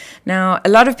Now, a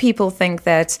lot of people think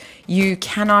that you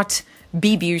cannot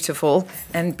be beautiful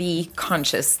and be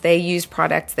conscious. They use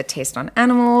products that test on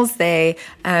animals. They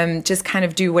just kind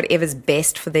of do whatever's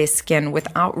best for their skin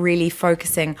without really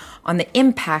focusing on the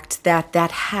impact that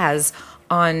that has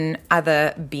on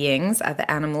other beings, other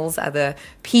animals, other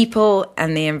people,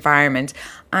 and the environment.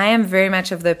 I am very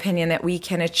much of the opinion that we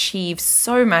can achieve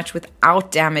so much without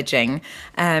damaging,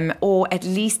 or at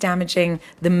least damaging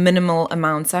the minimal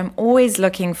amounts. I'm always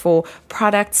looking for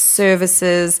products,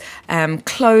 services,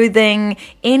 clothing,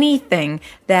 anything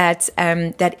that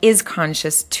that is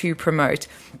conscious to promote.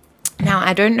 Now,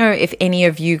 I don't know if any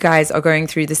of you guys are going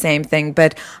through the same thing,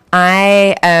 but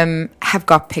I have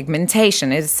got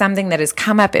pigmentation. It is something that has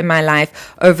come up in my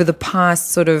life over the past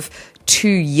sort of 2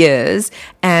 years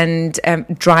and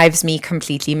drives me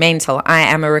completely mental. I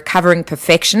am a recovering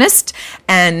perfectionist,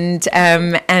 and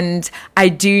I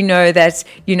do know that,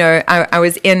 you know, I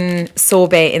was in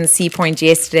Sorbet in Seapoint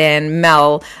yesterday, and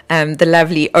Mel, the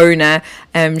lovely owner,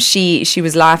 she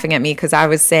was laughing at me because I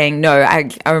was saying, no,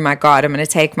 oh my God, I'm going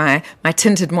to take my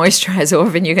tinted moisturizer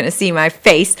off and you're going to see my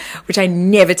face, which I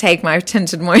never take my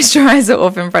tinted moisturizer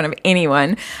off in front of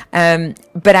anyone.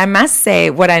 But I must say,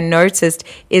 what I noticed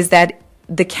is that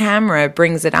the camera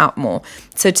brings it out more.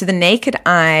 So to the naked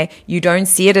eye, you don't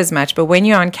see it as much, but when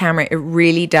you're on camera, it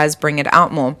really does bring it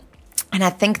out more. And I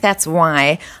think that's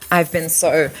why I've been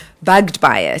so bugged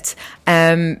by it.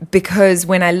 Because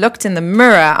when I looked in the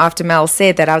mirror after Mel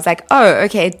said that, I was like, oh,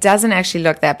 okay, it doesn't actually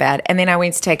look that bad. And then I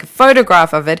went to take a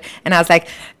photograph of it, and I was like,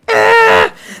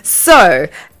 ah! So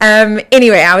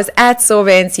anyway, I was at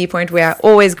Sorbet and Seapoint, where I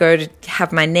always go to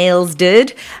have my nails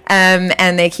did.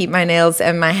 And they keep my nails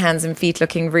and my hands and feet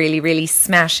looking really, really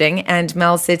smashing. And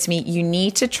Mel said to me, you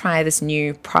need to try this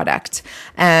new product.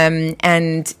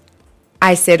 And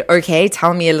I said, okay,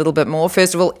 tell me a little bit more.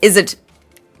 First of all, is it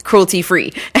cruelty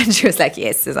free? And she was like,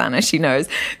 yes, Susana, she knows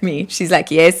me. She's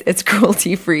like, yes, it's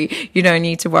cruelty free. You don't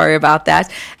need to worry about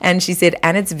that. And she said,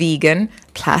 and it's vegan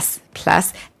plus,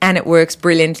 and it works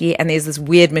brilliantly. And there's this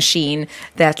weird machine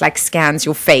that like scans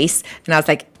your face. And I was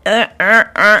like,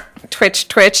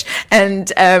 twitch.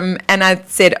 And I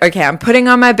said, okay, I'm putting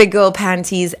on my big girl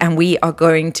panties and we are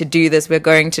going to do this. We're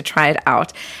going to try it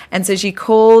out. And so she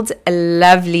called a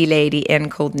lovely lady in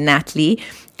called Natalie.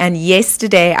 And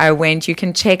yesterday I went, you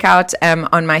can check out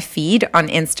on my feed on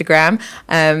Instagram,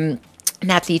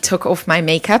 Natalie took off my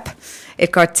makeup.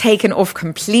 It got taken off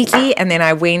completely. And then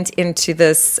I went into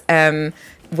this,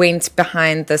 went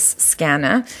behind this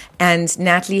scanner, and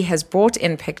Natalie has brought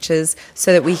in pictures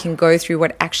so that we can go through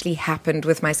what actually happened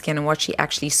with my skin and what she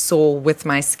actually saw with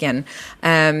my skin.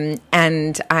 And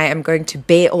I am going to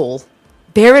bear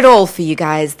it all for you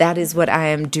guys. That is what I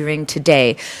am doing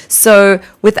today. So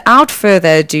without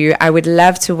further ado, I would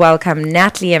love to welcome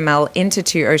Natalie and Mel into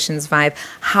Two Oceans Vibe.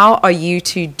 How are you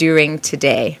two doing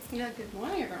today? Yeah, good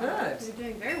morning, everyone. Good. You're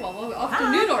doing very well. Well,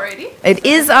 afternoon already. It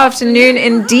is afternoon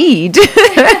indeed.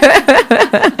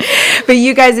 But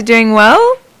you guys are doing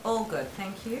well? All good,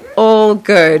 thank you. All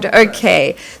good.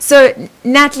 Okay. So,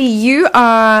 Natalie, you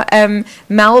are,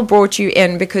 Mel brought you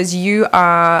in because you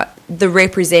are the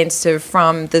representative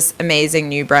from this amazing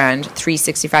new brand,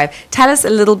 365. Tell us a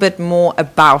little bit more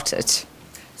about it.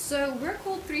 So, we're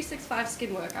called 365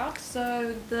 SkinWorkout.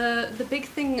 So, the big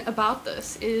thing about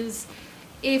this is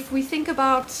if we think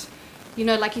about, you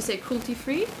know, like you said,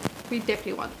 cruelty-free, we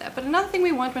definitely want that. But another thing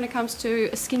we want when it comes to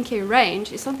a skincare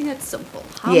range is something that's simple.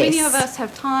 How many of us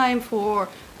have time for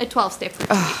a 12-step routine?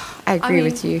 Oh, I agree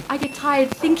with you. I get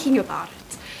tired thinking about it.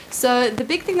 So the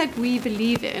big thing that we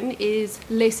believe in is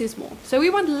less is more. So we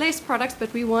want less products,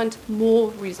 but we want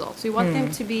more results. We want them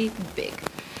to be big.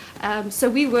 So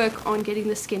we work on getting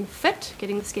the skin fit,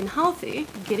 getting the skin healthy,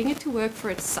 getting it to work for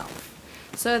itself.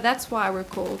 So that's why we're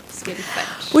called Skin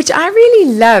Fit. Which I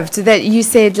really loved that you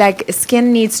said, like,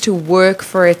 skin needs to work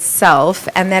for itself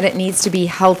and that it needs to be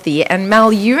healthy. And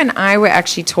Mel, you and I were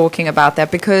actually talking about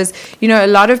that because, you know, a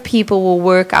lot of people will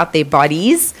work out their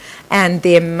bodies and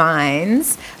their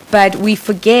minds, but we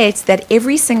forget that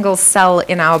every single cell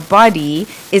in our body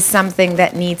is something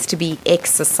that needs to be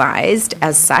exercised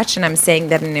as such. And I'm saying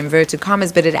that in inverted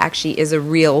commas, but it actually is a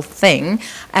real thing.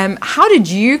 How did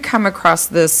you come across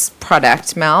this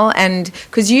product, Mel? And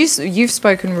because you've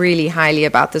spoken really highly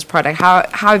about this product, how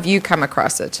have you come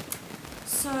across it?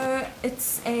 So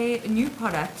it's a new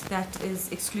product that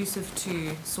is exclusive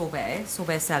to Sorbet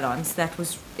salons that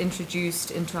was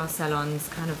introduced into our salons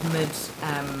kind of mid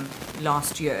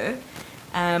last year.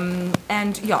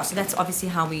 And yeah, so that's obviously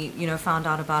how we, you know, found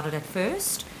out about it at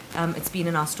first. It's been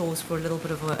in our stores for a little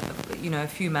bit of a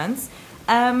few months.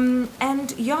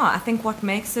 And yeah, I think what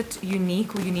makes it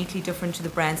unique or uniquely different to the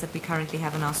brands that we currently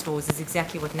have in our stores is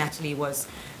exactly what Natalie was,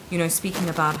 speaking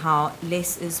about, how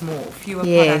less is more, fewer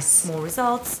products, more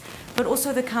results, but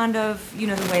also the kind of,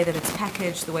 the way that it's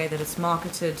packaged, the way that it's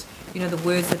marketed, the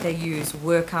words that they use,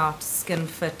 workout, skin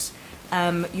fit,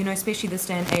 especially this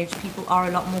day and age, people are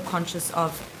a lot more conscious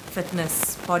of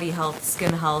fitness, body health,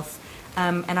 skin health.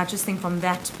 And I just think from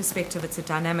that perspective, it's a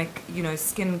dynamic,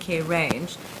 skincare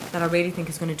range that I really think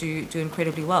is going to do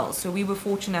incredibly well. So we were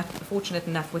fortunate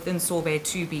enough within Sorbet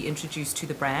to be introduced to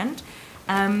the brand.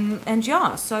 And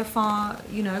yeah, so far,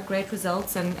 great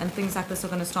results, and things like this are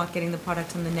going to start getting the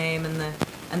product and the name and the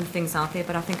things out there.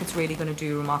 But I think it's really going to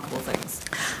do remarkable things.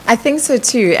 I think so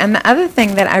too. And the other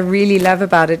thing that I really love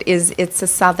about it is it's a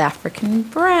South African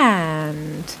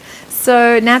brand.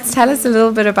 So Nats, tell us a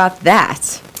little bit about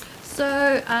that.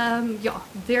 So,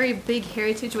 very big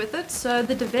heritage with it. So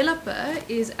the developer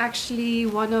is actually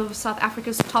one of South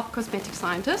Africa's top cosmetic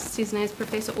scientists. His name is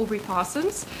Professor Aubrey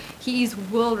Parsons. He's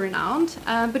world-renowned,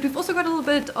 but we've also got a little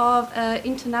bit of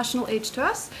international edge to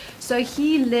us. So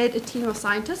he led a team of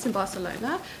scientists in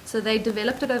Barcelona. So they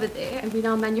developed it over there, and we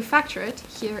now manufacture it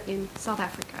here in South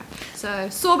Africa. So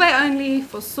sorbet only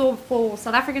for South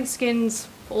African skins,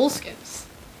 for all skins.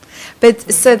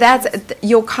 But so that's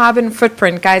your carbon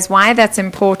footprint, guys. Why that's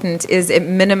important is it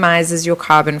minimizes your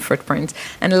carbon footprint.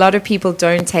 And a lot of people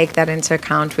don't take that into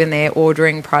account when they're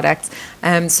ordering products.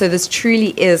 So this truly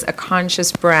is a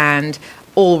conscious brand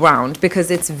all round, because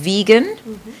it's vegan,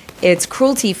 it's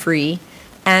cruelty-free,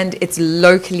 and it's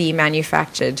locally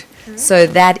manufactured. So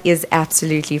that is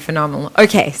absolutely phenomenal.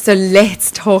 Okay, so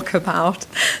let's talk about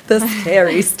the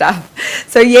scary stuff.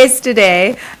 So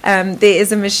yesterday, there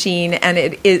is a machine, and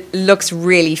it looks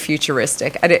really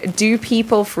futuristic. Do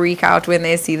people freak out when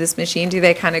they see this machine? Do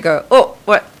they kind of go, oh,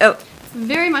 what? Oh.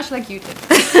 Very much like you did.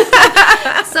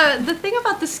 So the thing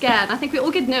about the scan, I think we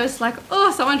all get nervous, like,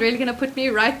 oh, someone's really going to put me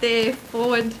right there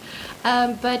forward.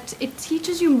 But it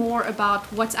teaches you more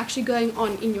about what's actually going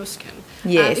on in your skin.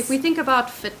 Yes. If we think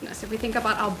about fitness, if we think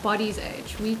about our body's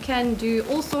age, we can do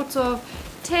all sorts of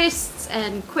tests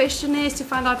and questionnaires to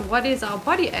find out what is our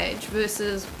body age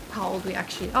versus how old we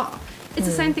actually are. It's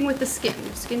the same thing with the skin.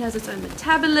 The skin has its own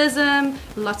metabolism,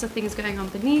 lots of things going on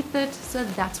beneath it, so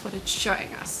that's what it's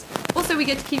showing us. Also, we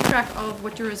get to keep track of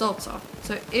what your results are.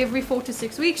 So every 4 to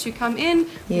 6 weeks, you come in,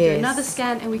 we do another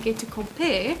scan, and we get to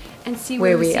compare and see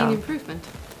where we're seeing improvement.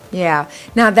 Yeah.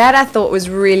 Now that I thought was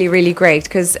really, really great,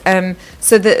 because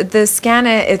so the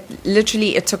scanner,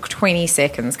 it took 20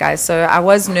 seconds, guys. So I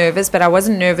was nervous, but I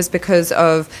wasn't nervous because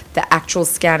of the actual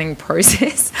scanning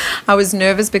process. I was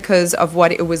nervous because of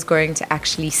what it was going to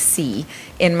actually see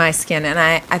in my skin. And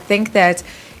I think that,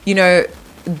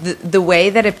 the way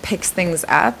that it picks things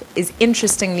up is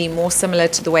interestingly more similar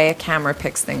to the way a camera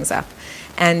picks things up.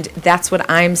 And that's what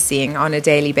I'm seeing on a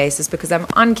daily basis, because I'm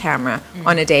on camera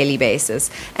on a daily basis.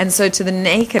 And so to the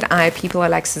naked eye, people are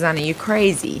like, Susana, you're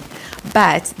crazy.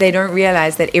 But they don't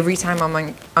realize that every time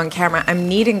I'm on camera, I'm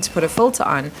needing to put a filter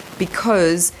on,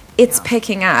 because it's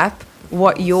picking up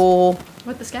what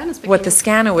the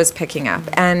scanner was picking up.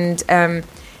 And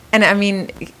I mean,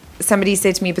 somebody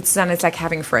said to me, but Susana, it's like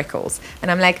having freckles.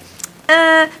 And I'm like,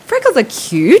 freckles are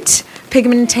cute.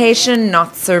 Pigmentation,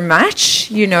 not so much,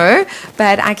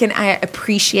 but I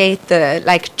appreciate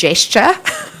the gesture,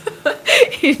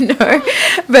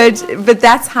 but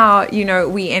that's how,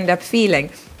 we end up feeling.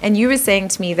 And you were saying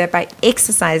to me that by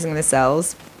exercising the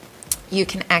cells, you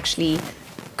can actually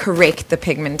correct the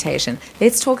pigmentation.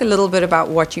 Let's talk a little bit about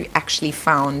what you actually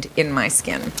found in my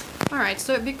skin. All right,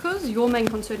 so because your main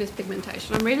concern is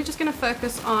pigmentation, I'm really just going to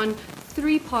focus on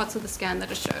 3 parts of the scan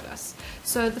that it showed us.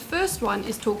 So the first one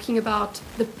is talking about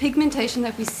the pigmentation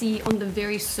that we see on the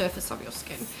very surface of your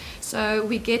skin. So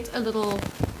we get a little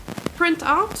print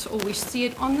out, or we see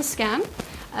it on the scan,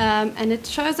 and it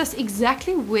shows us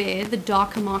exactly where the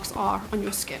darker marks are on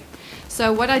your skin.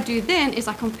 So what I do then is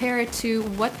I compare it to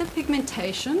what the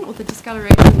pigmentation or the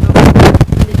discoloration looks like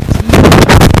in the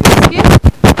deep skin,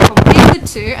 compare the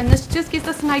two, and this just gives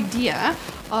us an idea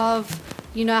of,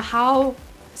 how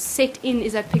set in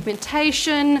is that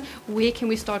pigmentation, where can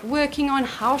we start working on,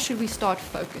 how should we start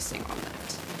focusing on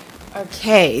that.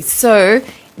 Okay, so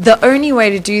the only way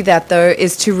to do that, though,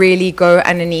 is to really go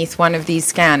underneath one of these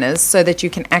scanners so that you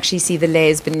can actually see the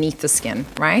layers beneath the skin,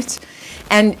 right?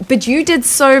 But you did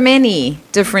so many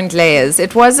different layers.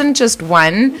 It wasn't just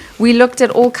one. We looked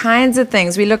at all kinds of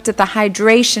things. We looked at the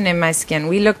hydration in my skin.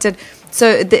 We looked at,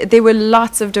 there were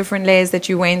lots of different layers that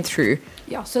you went through.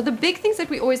 Yeah, so the big things that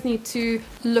we always need to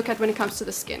look at when it comes to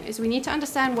the skin is we need to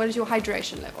understand what is your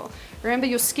hydration level. Remember,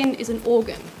 your skin is an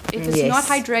organ. If it's not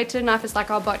hydrated enough, it's like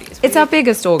our bodies. It's our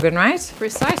biggest organ, right?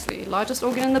 Precisely, largest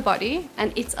organ in the body,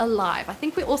 and it's alive. I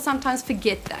think we all sometimes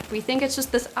forget that. We think it's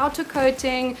just this outer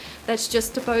coating that's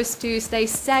just supposed to stay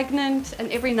stagnant,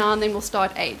 and every now and then we'll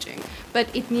start aging.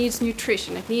 But it needs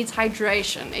nutrition, it needs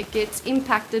hydration, it gets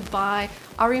impacted by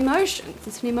our emotions.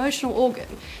 It's an emotional organ.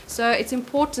 So it's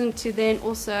important to then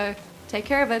also take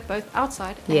care of it both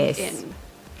outside and in.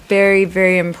 Very,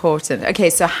 very important. Okay,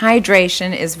 so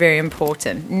hydration is very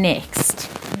important. Next.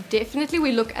 Definitely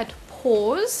we look at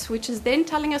pores, which is then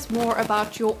telling us more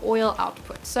about your oil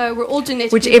output. So we're all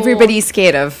genetically Which everybody's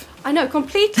scared of. I know,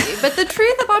 completely. But the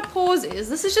truth about pores is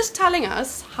this is just telling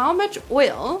us how much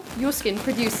oil your skin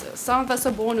produces. Some of us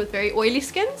are born with very oily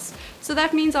skins, so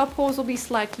that means our pores will be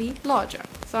slightly larger.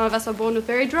 Some of us are born with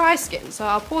very dry skin, so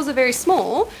our pores are very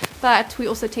small, but we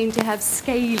also tend to have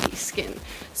scaly skin.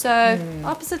 So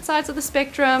opposite sides of the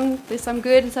spectrum, there's some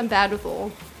good and some bad with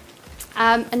all.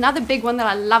 Another big one that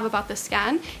I love about the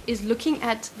scan is looking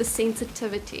at the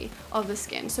sensitivity of the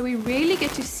skin. So we really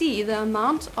get to see the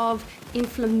amount of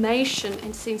inflammation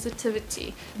and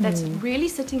sensitivity that's really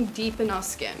sitting deep in our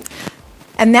skin.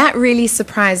 And that really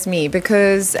surprised me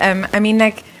because,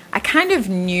 I kind of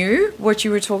knew what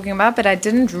you were talking about, but I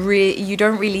didn't you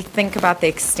don't really think about the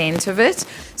extent of it.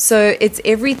 So it's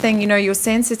everything, your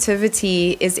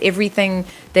sensitivity is everything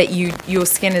that your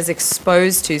skin is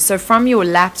exposed to. So from your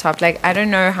laptop, I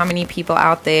don't know how many people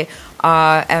out there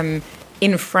are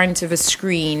in front of a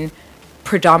screen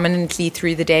predominantly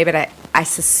through the day, but I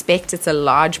suspect it's a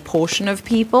large portion of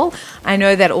people. I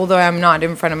know that although I'm not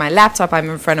in front of my laptop, I'm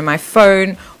in front of my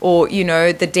phone or,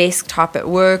 the desktop at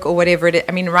work or whatever it is.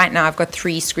 I mean, right now I've got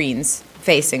 3 screens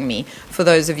facing me. For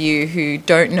those of you who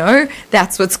don't know,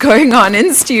 that's what's going on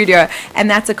in studio. And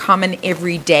that's a common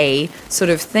everyday sort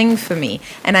of thing for me.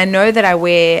 And I know that I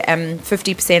wear 50%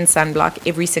 sunblock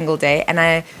every single day, and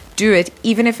I do it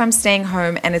even if I'm staying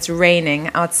home and it's raining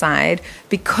outside,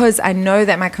 because I know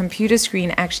that my computer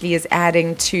screen actually is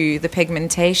adding to the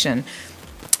pigmentation.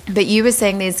 But you were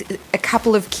saying there's a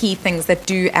couple of key things that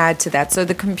do add to that. So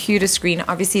the computer screen,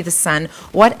 obviously the sun.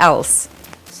 What else?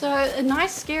 So a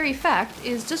nice scary fact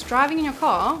is just driving in your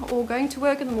car or going to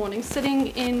work in the morning, sitting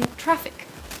in traffic.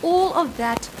 All of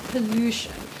that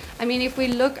pollution. I mean, if we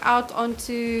look out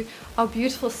onto our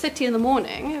beautiful city in the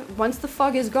morning, once the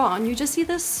fog is gone, you just see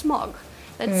this smog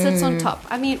that sits on top.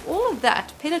 I mean, all of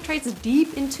that penetrates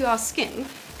deep into our skin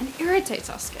and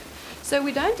irritates our skin. So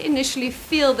we don't initially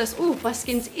feel this, my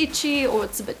skin's itchy or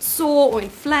it's a bit sore or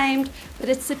inflamed, but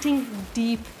it's sitting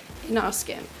deep in our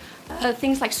skin.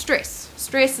 Things like stress.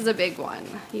 Stress is a big one,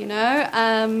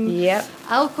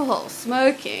 Alcohol,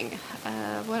 smoking,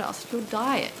 what else? Your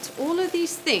diet. All of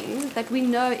these things that we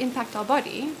know impact our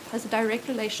body has a direct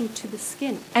relation to the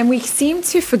skin. And we seem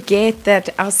to forget that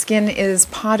our skin is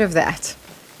part of that.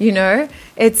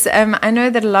 It's I know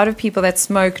that a lot of people that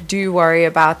smoke do worry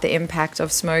about the impact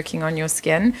of smoking on your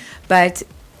skin, but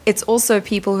it's also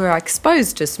people who are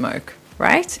exposed to smoke.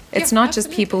 Right? It's not absolutely.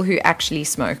 Just people who actually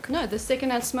smoke. No, the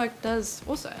secondhand smoke does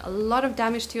also a lot of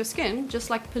damage to your skin, just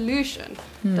like pollution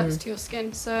does to your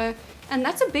skin. So, and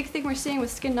that's a big thing we're seeing with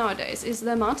skin nowadays, is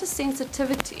the amount of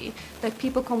sensitivity that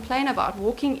people complain about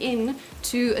walking in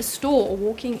to a store or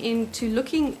walking into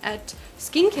looking at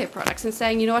skincare products and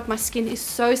saying, my skin is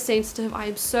so sensitive, I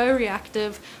am so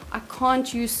reactive, I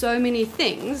can't use so many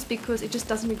things because it just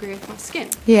doesn't agree with my skin.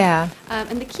 Yeah.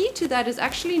 And the key to that is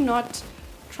actually not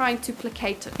trying to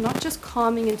placate it, not just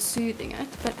calming and soothing it,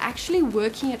 but actually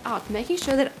working it out, making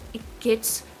sure that it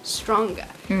gets stronger.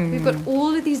 We've got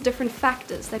all of these different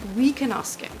factors that weaken our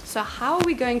skin. So how are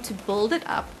we going to build it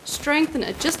up, strengthen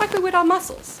it, just like we would our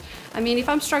muscles? I mean, if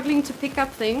I'm struggling to pick up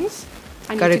things,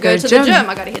 I need to go to the gym.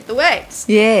 I got to hit the weights.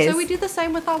 Yes. So we do the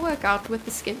same with our workout with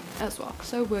the skin as well.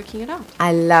 So working it out.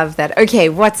 I love that. Okay,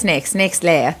 what's next? Next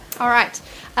layer. All right.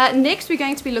 Next, we're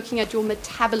going to be looking at your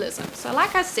metabolism. So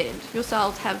like I said, your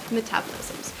cells have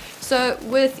metabolisms. So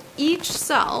with each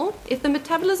cell, if the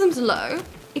metabolism's low,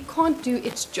 it can't do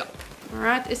its job. All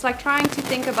right. It's like trying to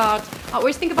think about, I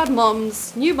always think about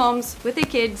moms, new moms with their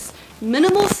kids,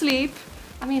 minimal sleep.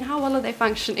 I mean, how well are they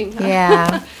functioning?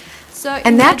 Yeah.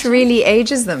 And that really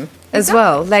ages them as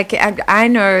well. Like I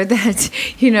know that,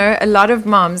 a lot of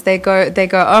moms, they go,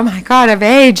 oh my God, I've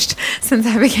aged since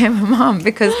I became a mom,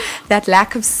 because that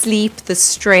lack of sleep, the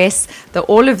stress,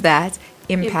 all of that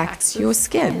impacts your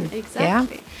skin.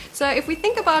 Exactly. Yeah? So if we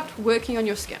think about working on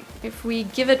your skin, if we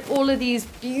give it all of these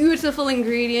beautiful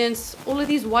ingredients, all of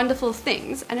these wonderful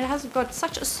things, and it has got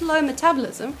such a slow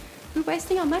metabolism, we're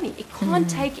wasting our money. It can't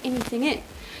take anything in.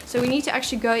 So we need to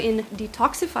actually go in,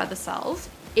 detoxify the cells,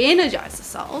 energize the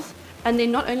cells, and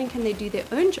then not only can they do their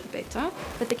own job better,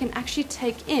 but they can actually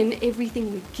take in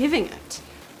everything we're giving it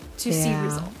to see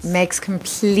results. Makes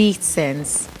complete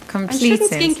sense. And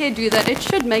shouldn't skincare do that? It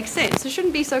should make sense. It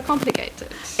shouldn't be so complicated.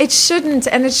 It shouldn't,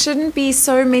 and it shouldn't be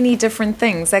so many different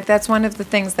things. Like, that's one of the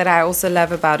things that I also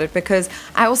love about it, because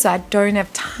I don't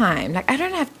have time. Like, I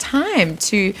don't have time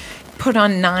to put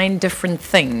on 9 different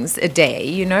things a day,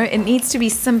 you know? It needs to be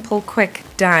simple, quick,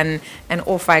 done, and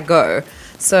off I go.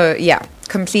 So, yeah,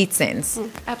 complete sense.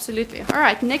 Absolutely. All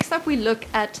right, next up we look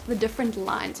at the different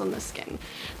lines on the skin.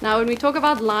 Now, when we talk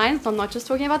about lines, I'm not just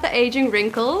talking about the aging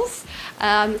wrinkles,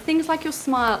 things like your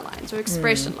smile lines or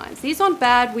expression lines. These aren't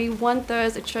bad. We want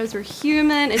those. It shows we're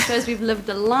human. It shows we've lived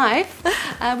a life.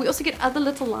 We also get other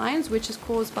little lines, which is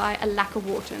caused by a lack of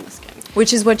water in the skin.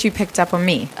 Which is what you picked up on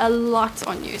me. A lot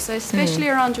on you. So especially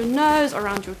around your nose,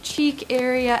 around your cheek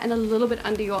area, and a little bit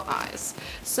under your eyes.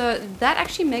 So that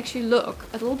actually makes you look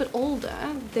a little bit older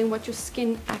than what your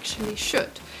skin actually should.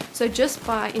 So just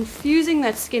by infusing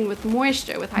that skin with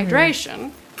moisture, with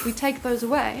hydration, we take those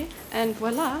away, and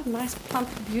voila, nice, plump,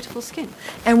 beautiful skin.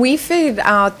 And we figured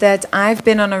out that I've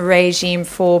been on a regime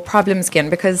for problem skin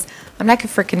because I'm like a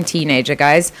freaking teenager,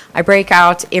 guys. I break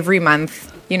out every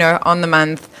month, you know, on the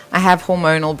month. I have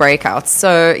hormonal breakouts.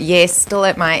 So yes, still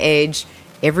at my age,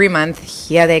 every month,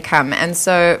 here they come. And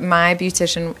so my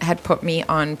beautician had put me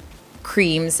on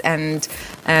creams and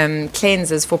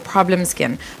cleansers for problem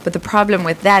skin, but the problem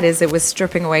with that is it was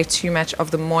stripping away too much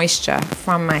of the moisture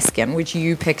from my skin, which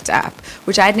you picked up,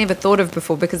 which I'd never thought of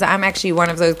before, because I'm actually one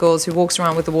of those girls who walks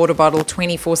around with a water bottle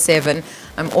 24/7.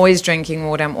 I'm always drinking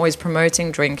water. I'm always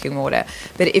promoting drinking water.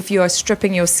 But if you are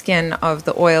stripping your skin of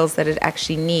the oils that it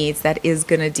actually needs, that is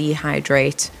going to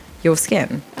dehydrate your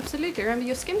skin. Absolutely. Remember,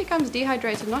 your skin becomes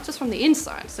dehydrated not just from the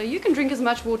inside. So you can drink as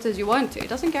much water as you want to. It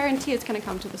doesn't guarantee it's going to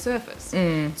come to the surface.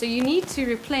 So you need to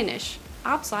replenish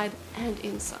outside and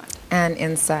inside.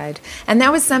 And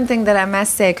that was something that I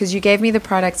must say, because you gave me the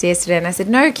products yesterday and I said,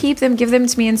 no, keep them, give them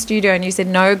to me in studio. And you said,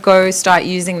 no, go start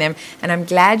using them. And I'm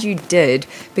glad you did,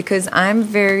 because I'm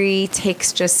very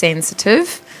texture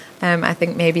sensitive. I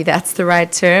think maybe that's the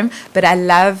right term, but I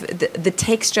love the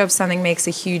texture of something makes a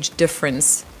huge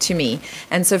difference to me.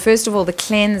 And so first of all, the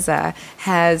cleanser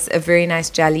has a very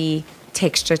nice jelly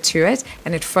texture to it,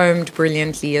 and it foamed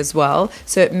brilliantly as well.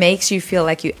 So it makes you feel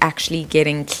like you're actually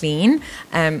getting clean,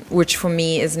 which for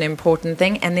me is an important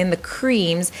thing. And then the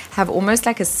creams have almost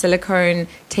like a silicone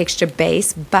texture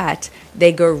base, but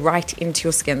they go right into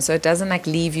your skin. So it doesn't like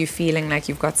leave you feeling like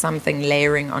you've got something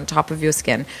layering on top of your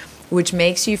skin, which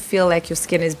makes you feel like your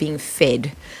skin is being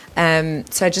fed.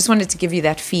 So I just wanted to give you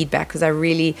that feedback, because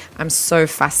I'm so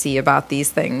fussy about these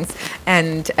things,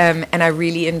 and I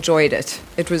really enjoyed it.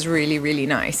 It was really, really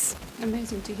nice.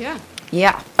 Amazing to hear.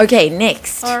 Yeah. Okay,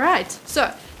 next. All right. So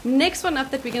next one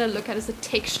up that we're going to look at is the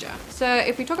texture. So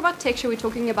if we talk about texture, we're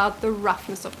talking about the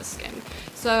roughness of the skin.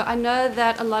 So I know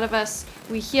that a lot of us,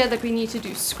 we hear that we need to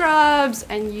do scrubs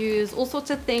and use all sorts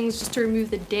of things just to remove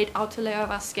the dead outer layer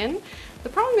of our skin. The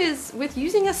problem is with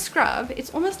using a scrub, it's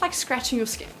almost like scratching your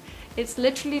skin. It's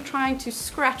literally trying to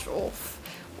scratch off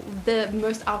the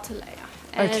most outer layer.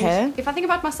 And if I think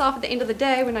about myself at the end of the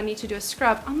day when I need to do a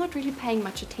scrub, I'm not really paying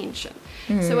much attention.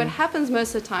 So what happens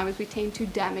most of the time is we tend to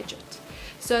damage it.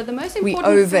 So the most important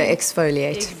we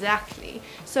over-exfoliate. Exactly.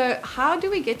 So how do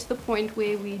we get to the point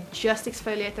where we just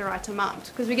exfoliate the right amount?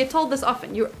 Because we get told this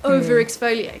often, you're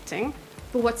over-exfoliating.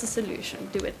 But what's the solution?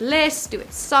 Do it less, do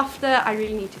it softer. I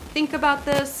really need to think about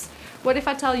this. What if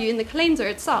I tell you in the cleanser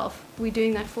itself, we're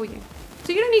doing that for you?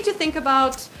 So you don't need to think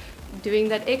about doing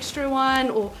that extra one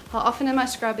or how often am I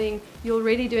scrubbing. You're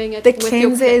already doing it. The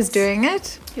cleanser is doing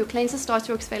it? Your cleanser starts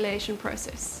your exfoliation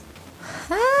process.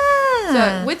 Ah,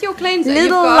 so with your cleanser, little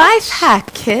you've got life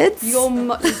hack, kids.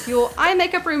 Your eye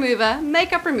makeup remover,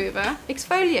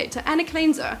 exfoliator, and a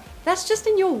cleanser. That's just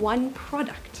in your one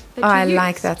product. I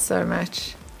like that so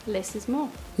much. Less is more.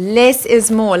 Less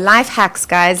is more. Life hacks,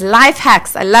 guys. Life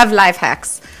hacks. I love life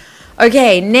hacks.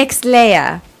 Okay, next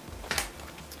layer.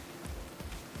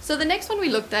 So the next one we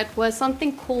looked at was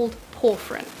something called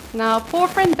porphyrin. Now,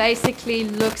 porphyrin basically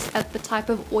looks at the type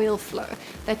of oil flow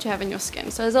that you have in your skin.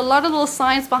 So there's a lot of little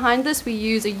science behind this. We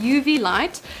use a UV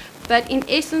light, but in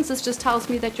essence, this just tells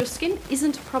me that your skin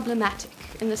isn't problematic.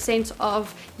 In the sense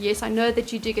of, yes, I know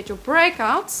that you do get your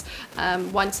breakouts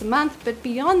once a month, but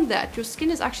beyond that, your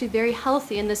skin is actually very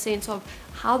healthy in the sense of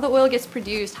how the oil gets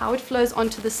produced, how it flows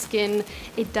onto the skin.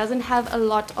 It doesn't have a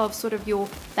lot of sort of your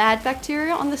bad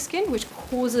bacteria on the skin, which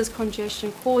causes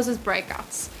congestion, causes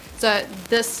breakouts. So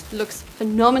this looks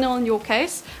phenomenal in your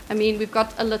case. I mean, we've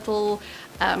got a little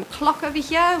clock over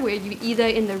here where you're either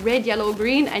in the red, yellow, or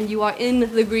green, and you are in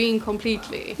the green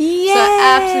completely. Yay! So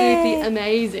absolutely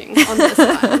amazing on this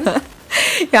one.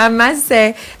 Yeah, I must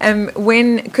say,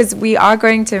 because we are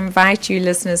going to invite you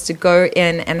listeners to go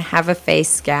in and have a face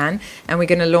scan, and we're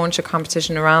going to launch a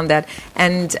competition around that.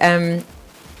 And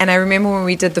I remember when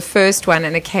we did the first one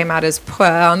and it came out as poor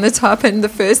on the top, and the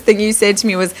first thing you said to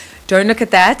me was, don't look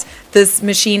at that. This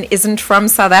machine isn't from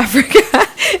South Africa.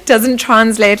 It doesn't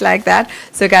translate like that.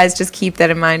 So guys, just keep that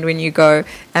in mind when you go.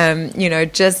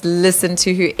 Just listen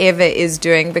to whoever is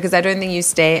doing, because I don't think you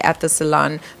stay at the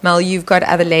salon. Mel, you've got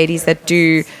other ladies that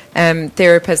do,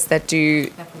 therapists that do,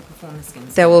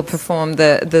 that will perform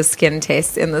the skin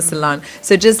test in the salon.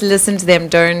 So just listen to them.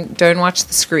 Don't watch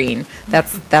the screen.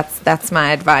 That's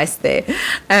my advice there.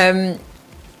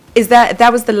 Is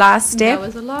that was the last step? That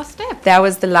was the last step. That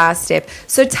was the last step.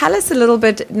 So tell us a little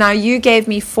bit. Now, you gave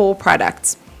me 4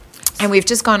 products, and we've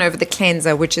just gone over the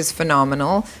cleanser, which is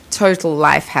phenomenal. Total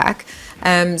life hack.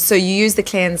 So you use the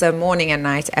cleanser morning and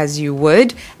night as you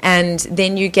would, and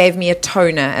then you gave me a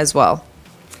toner as well.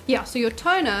 Yeah, so your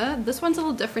toner, this one's a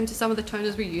little different to some of the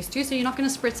toners we're used to. So you're not going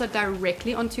to spritz it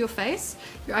directly onto your face.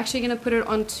 You're actually going to put it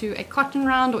onto a cotton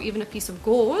round or even a piece of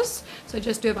gauze. So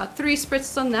just do about 3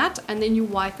 spritzes on that, and then you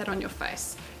wipe that on your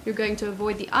face. You're going to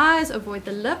avoid the eyes, avoid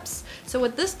the lips. So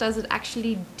what this does, it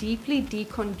actually deeply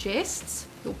decongests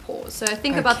your pores. So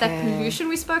think about that pollution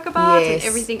we spoke about and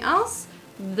everything else.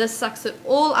 This sucks it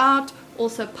all out,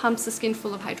 also pumps the skin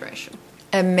full of hydration.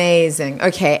 Amazing.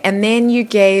 Okay, and then you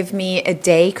gave me a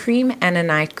day cream and a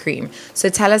night cream. So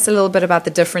tell us a little bit about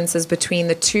the differences between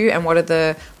the two, and what are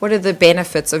the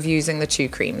benefits of using the 2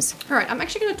 creams? All right, I'm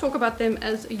actually going to talk about them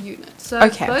as a unit. So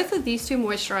both of these 2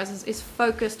 moisturizers is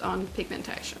focused on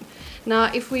pigmentation. Now,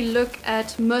 if we look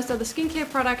at most other skincare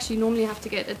products, you normally have to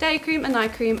get a day cream, a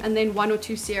night cream, and then 1 or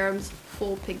 2 serums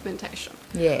for pigmentation.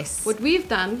 Yes. What we've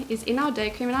done is in our day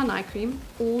cream and our night cream,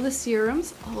 all the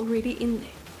serums are already in there.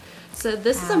 So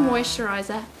this is a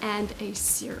moisturizer and a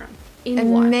serum in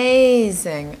one.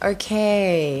 Amazing.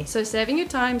 Okay. So saving your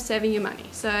time, saving your money.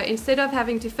 So instead of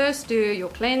having to first do your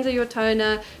cleanser, your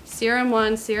toner, serum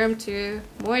 1, serum 2,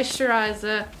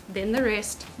 moisturizer, then the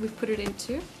rest, we've put it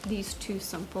into these 2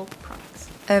 simple products.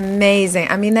 Amazing.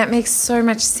 I mean, that makes so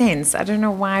much sense. I don't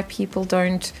know why people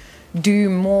don't do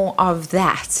more of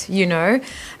that,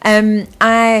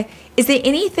 Is there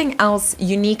anything else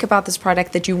unique about this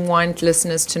product that you want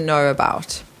listeners to know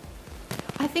about?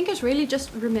 I think it's really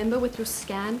just remember with your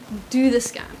scan, do the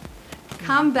scan.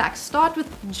 Come back, start with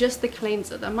just the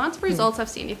cleanser. The amount of results I've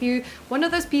seen, if you're one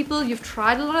of those people, you've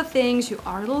tried a lot of things, you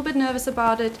are a little bit nervous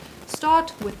about it,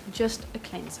 start with just a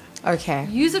cleanser. Okay.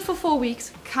 Use it for 4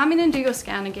 weeks, come in and do your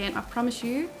scan again. I promise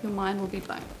you, your mind will be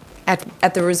blown.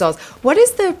 At the results. What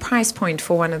is the price point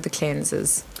for one of the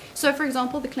cleansers? So, for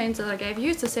example, the cleanser that I gave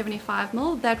you, it's a 75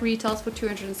 ml, that retails for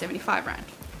 275 Rand.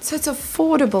 So it's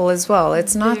affordable as well.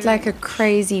 It's not like a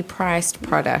crazy priced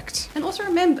product. And also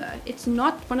remember, it's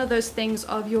not one of those things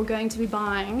of you're going to be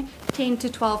buying 10 to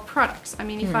 12 products. I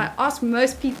mean, if I ask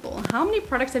most people, how many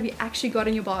products have you actually got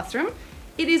in your bathroom?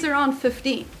 It is around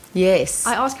 15. Yes.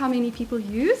 I ask how many people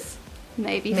use?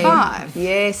 Maybe 5.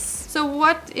 Yes. So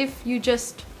what if you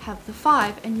just have the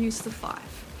 5 and use the 5?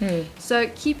 So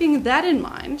keeping that in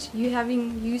mind,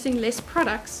 using less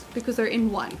products because they're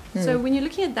in one. So when you're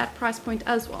looking at that price point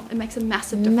as well, it makes a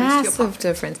massive difference to your pocket. Massive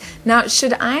difference. Now,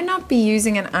 should I not be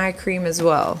using an eye cream as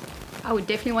well? I would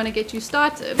definitely want to get you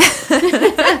started.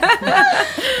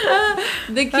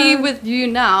 The key with you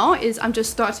now is I'm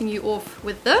just starting you off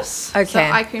with this. Okay. So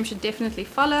eye cream should definitely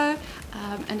follow.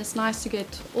 And it's nice to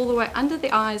get all the way under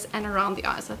the eyes and around the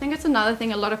eyes. I think it's another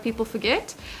thing a lot of people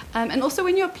forget. And also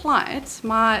when you apply it,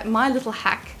 my little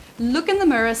hack, look in the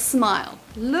mirror, smile.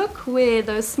 Look where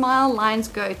those smile lines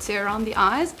go to around the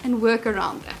eyes and work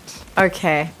around that.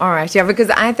 Okay, all right, yeah, because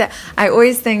I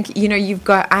always think,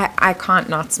 I can't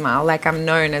not smile. Like, I'm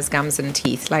known as gums and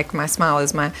teeth. Like, my smile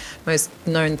is my most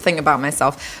known thing about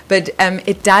myself. But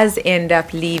it does end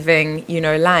up leaving,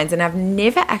 lines. And I've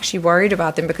never actually worried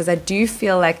about them because I do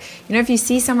feel like, if you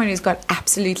see someone who's got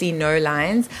absolutely no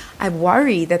lines, I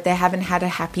worry that they haven't had a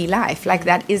happy life. Like,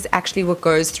 that is actually what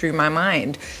goes through my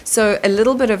mind. So a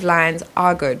little bit of lines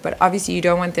are good, but obviously you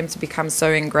don't want them to become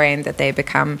so ingrained that they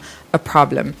become a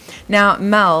problem. Now,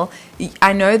 Mel,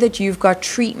 I know that you've got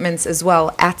treatments as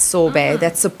well at Sorbet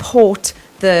that support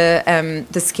the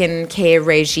skin care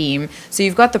regime. So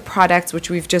you've got the products, which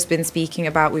we've just been speaking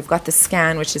about. We've got the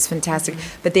scan, which is fantastic.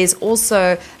 But there's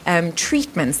also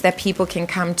treatments that people can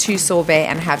come to Sorbet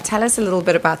and have. Tell us a little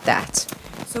bit about that.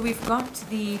 So we've got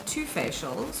the 2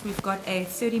 facials. We've got a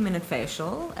 30-minute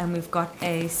facial and we've got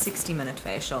a 60-minute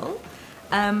facial.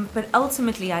 But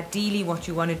ultimately, ideally, what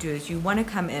you want to do is you want to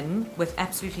come in with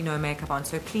absolutely no makeup on,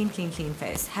 so clean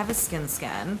face, have a skin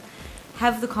scan,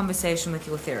 have the conversation with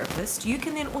your therapist. You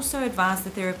can then also advise the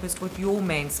therapist what your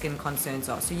main skin concerns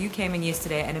are. So you came in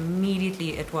yesterday and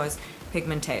immediately it was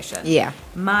pigmentation. Yeah.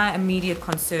 My immediate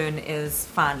concern is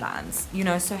fine lines.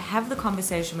 So have the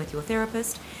conversation with your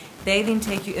therapist. They then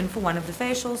take you in for one of the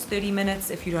facials, 30 minutes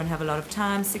if you don't have a lot of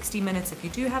time, 60 minutes if you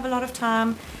do have a lot of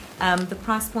time. The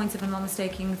price points, if I'm not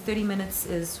mistaken, 30 minutes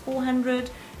is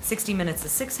 400, 60 minutes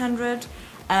is 600.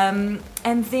 And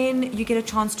then you get a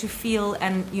chance to feel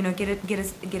and get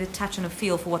a touch and a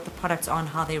feel for what the products are and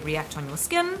how they react on your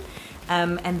skin.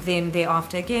 And then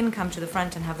thereafter again come to the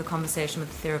front and have the conversation with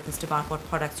the therapist about what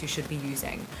products you should be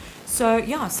using. So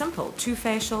yeah, simple. 2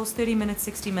 facials, 30 minutes,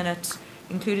 60 minutes,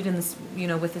 included in this,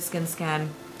 with the skin scan.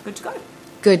 Good to go.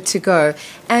 Good to go.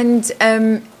 And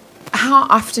how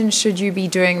often should you be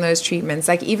doing those treatments?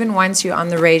 Like even once you're on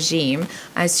the regime,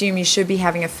 I assume you should be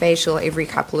having a facial every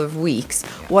couple of weeks.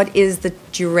 Yeah. What is the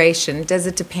duration? Does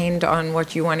it depend on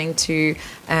what you're wanting to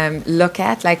look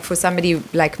at? Like for somebody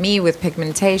like me with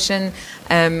pigmentation,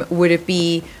 would it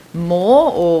be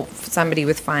more, or for somebody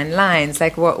with fine lines?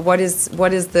 Like what is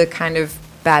the kind of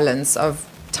balance of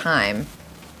time?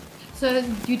 So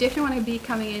you definitely want to be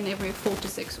coming in every 4 to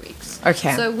 6 weeks.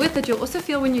 Okay. So with it, you'll also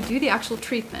feel when you do the actual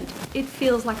treatment, it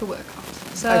feels like a workout.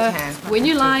 So okay. When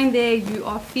you're lying there, you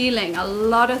are feeling a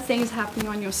lot of things happening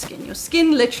on your skin. Your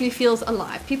skin literally feels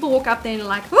alive. People walk up there and are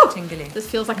like, oh, this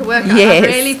feels like a workout. Yes. I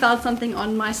really felt something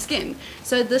on my skin.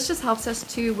 So this just helps us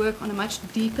to work on a much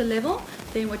deeper level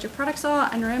than what your products are.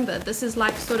 And remember, this is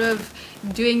like sort of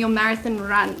doing your marathon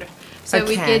run. So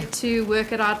we get to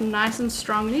work it out nice and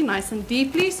strongly, nice and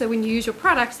deeply. So when you use your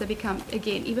products, they become,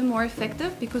 again, even more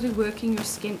effective because we're working your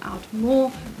skin out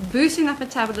more, boosting that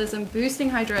metabolism,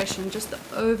 boosting hydration, just the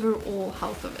overall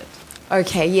health of it.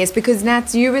 Okay, yes, because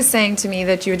Nat, you were saying to me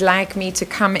that you'd like me to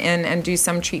come in and do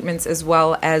some treatments as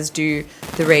well as do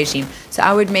the regime. So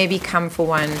I would maybe come for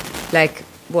one, like,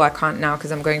 well, I can't now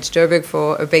because I'm going to Joburg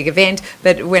for a big event,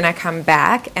 but when I come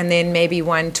back, and then maybe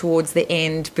one towards the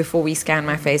end before we scan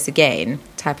my face again,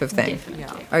 type of thing. Definitely.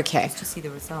 Yeah. Okay. Just to see the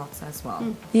results as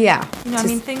well. Yeah. I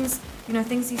mean, things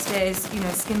these days,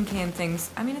 skincare and things,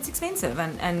 I mean, it's expensive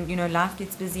and life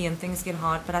gets busy and things get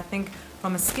hard, but I think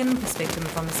from a skin perspective and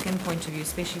from a skin point of view,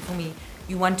 especially for me,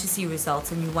 you want to see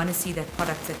results and you want to see that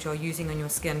products that you're using on your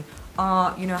skin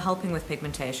are, helping with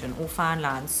pigmentation or fine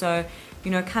lines. So,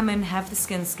 come in, have the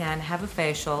skin scan, have a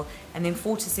facial, and then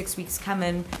 4 to 6 weeks come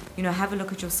in, have a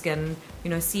look at your skin,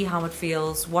 see how it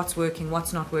feels, what's working,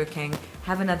 what's not working,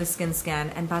 have another skin scan,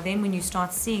 and by then when you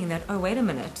start seeing that, oh, wait a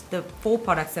minute, the 4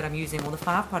 products that I'm using or the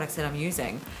 5 products that I'm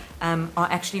using are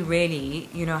actually really,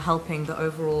 helping the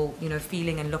overall,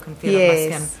 feeling and look and feel of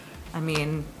my skin. I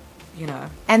mean,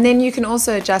 And then you can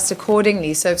also adjust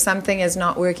accordingly. So if something is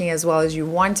not working as well as you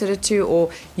wanted it to,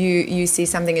 or you see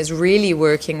something is really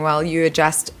working well, you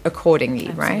adjust accordingly,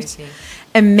 Absolutely. Right?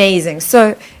 Amazing.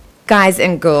 So guys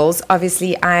and girls,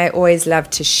 obviously I always love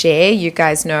to share. You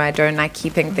guys know I don't like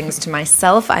keeping things to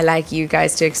myself. I like you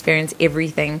guys to experience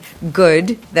everything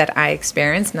good that I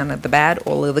experience, none of the bad,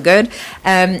 all of the good.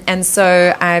 And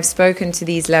so I've spoken to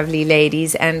these lovely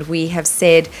ladies and we have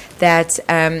said that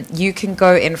you can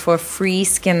go in for a free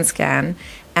skin scan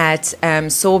at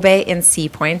Sorbet in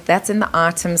Seapoint. That's in the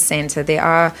Artem Center. There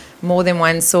are more than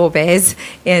one Sorbets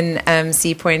in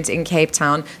Seapoint in Cape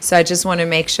Town. So I just want to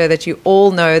make sure that you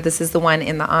all know this is the one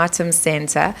in the Artem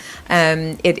Center.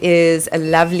 It is a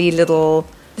lovely little...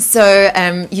 So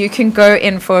you can go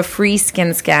in for a free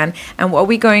skin scan, and what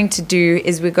we're going to do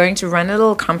is we're going to run a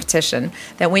little competition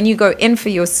that when you go in for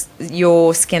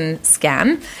your skin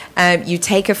scan, you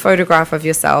take a photograph of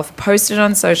yourself, post it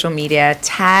on social media,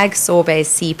 tag Sorbet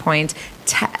Seapoint,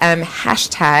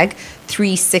 hashtag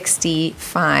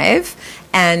 365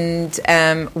 and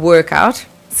workout.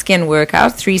 Skin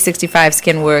workout, 365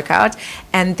 skin workout,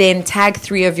 and then tag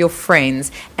 3 of your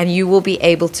friends, and you will be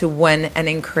able to win an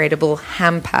incredible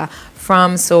hamper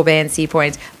from Sorbet and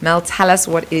Seapoint. Mel, tell us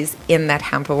what is in that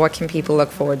hamper. What can people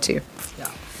look forward to?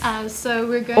 So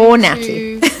we're going or to...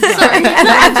 Natalie. Sorry,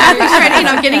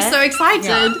 I'm getting so excited.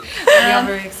 Yeah. We are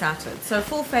very excited. So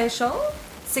full facial,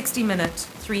 60-minute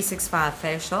 365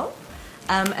 facial.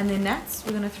 And then Nats,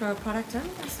 we're going to throw a product in,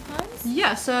 I suppose?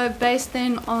 Yeah, so based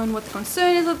then on what the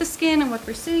concern is of the skin and what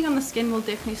we're seeing on the skin, we'll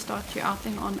definitely start you out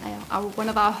then on one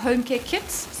of our home care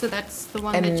kits. So that's the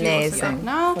one that you also got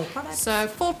now. 4 products. So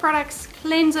 4 products,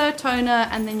 cleanser, toner,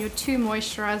 and then your 2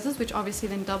 moisturizers, which obviously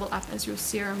then double up as your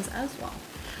serums as well.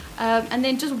 And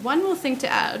then just one more thing to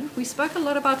add. We spoke a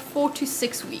lot about 4 to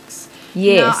 6 weeks.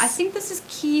 Yes. Now, I think this is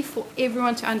key for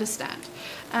everyone to understand.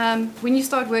 When you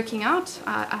start working out,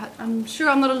 I'm sure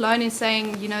I'm not alone in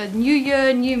saying, new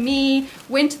year, new me,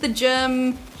 went to the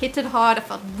gym, hit it hard, I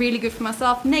felt really good for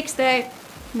myself. Next day,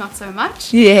 not so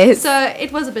much. Yes. So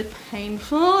it was a bit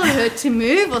painful, it hurt to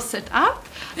move or sit up.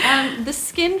 The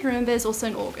skin, remember, is also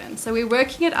an organ. So we're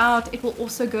working it out. It will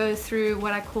also go through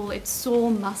what I call its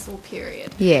sore muscle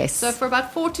period. Yes. So for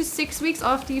about 4 to 6 weeks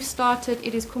after you've started,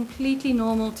 it is completely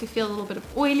normal to feel a little bit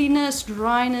of oiliness,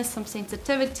 dryness, some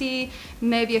sensitivity,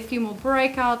 maybe a few more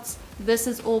breakouts. This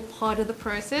is all part of the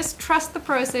process. Trust the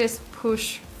process,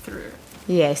 push through.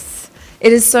 Yes.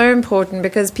 It is so important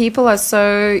because people are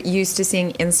so used to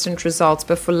seeing instant results,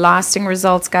 but for lasting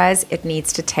results, guys, it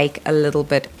needs to take a little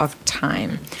bit of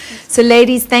time. So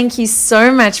ladies, thank you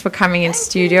so much for coming in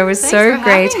studio. It was so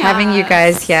great having you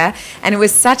guys here. And it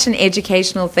was such an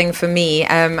educational thing for me.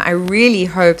 I really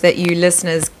hope that you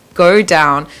listeners go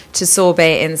down to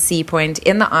Sorbet in Seapoint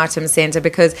in the Artem Center,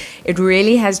 because it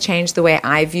really has changed the way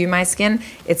I view my skin.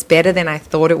 It's better than I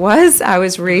thought it was. I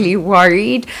was really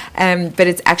worried, but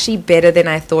it's actually better than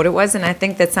I thought it was. And I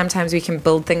think that sometimes we can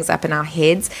build things up in our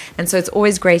heads. And so it's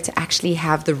always great to actually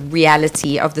have the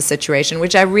reality of the situation,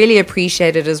 which I really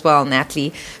appreciated as well,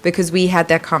 Natalie, because we had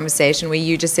that conversation where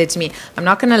you just said to me, I'm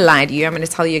not going to lie to you. I'm going to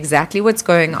tell you exactly what's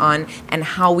going on and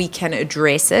how we can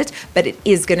address it. But it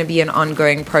is going to be an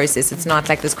ongoing process. It's not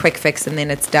like this quick fix and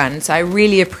then it's done. So I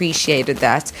really appreciated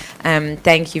that.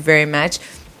 Thank you very much.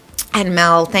 And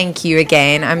Mel, thank you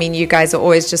again. I mean, you guys are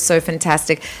always just so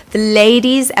fantastic. The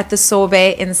ladies at the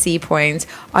Sorbet in Seapoint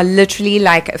are literally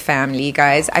like a family,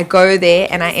 guys. I go there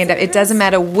and I end up, it doesn't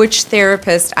matter which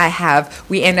therapist I have,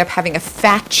 we end up having a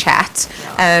fat chat,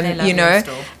 and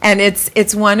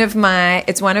it's one of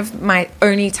my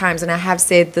only times, and I have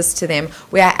said this to them,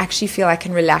 where I actually feel I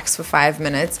can relax for 5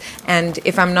 minutes. And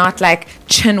if I'm not like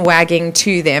chin wagging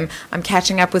to them, I'm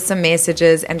catching up with some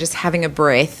messages and just having a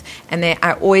breath. And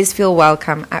I always feel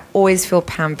welcome. I always feel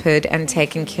pampered and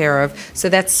taken care of. So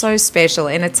that's so special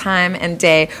in a time and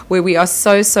day where we are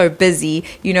so busy.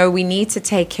 We need to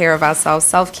take care of ourselves.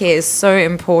 Self-care is so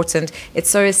important. It's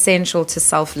so essential to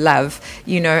self-love,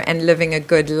 and living a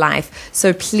good life.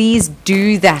 So please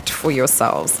do that for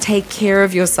yourselves. Take care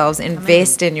of yourselves.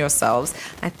 Invest in yourselves.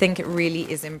 I think it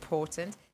really is important.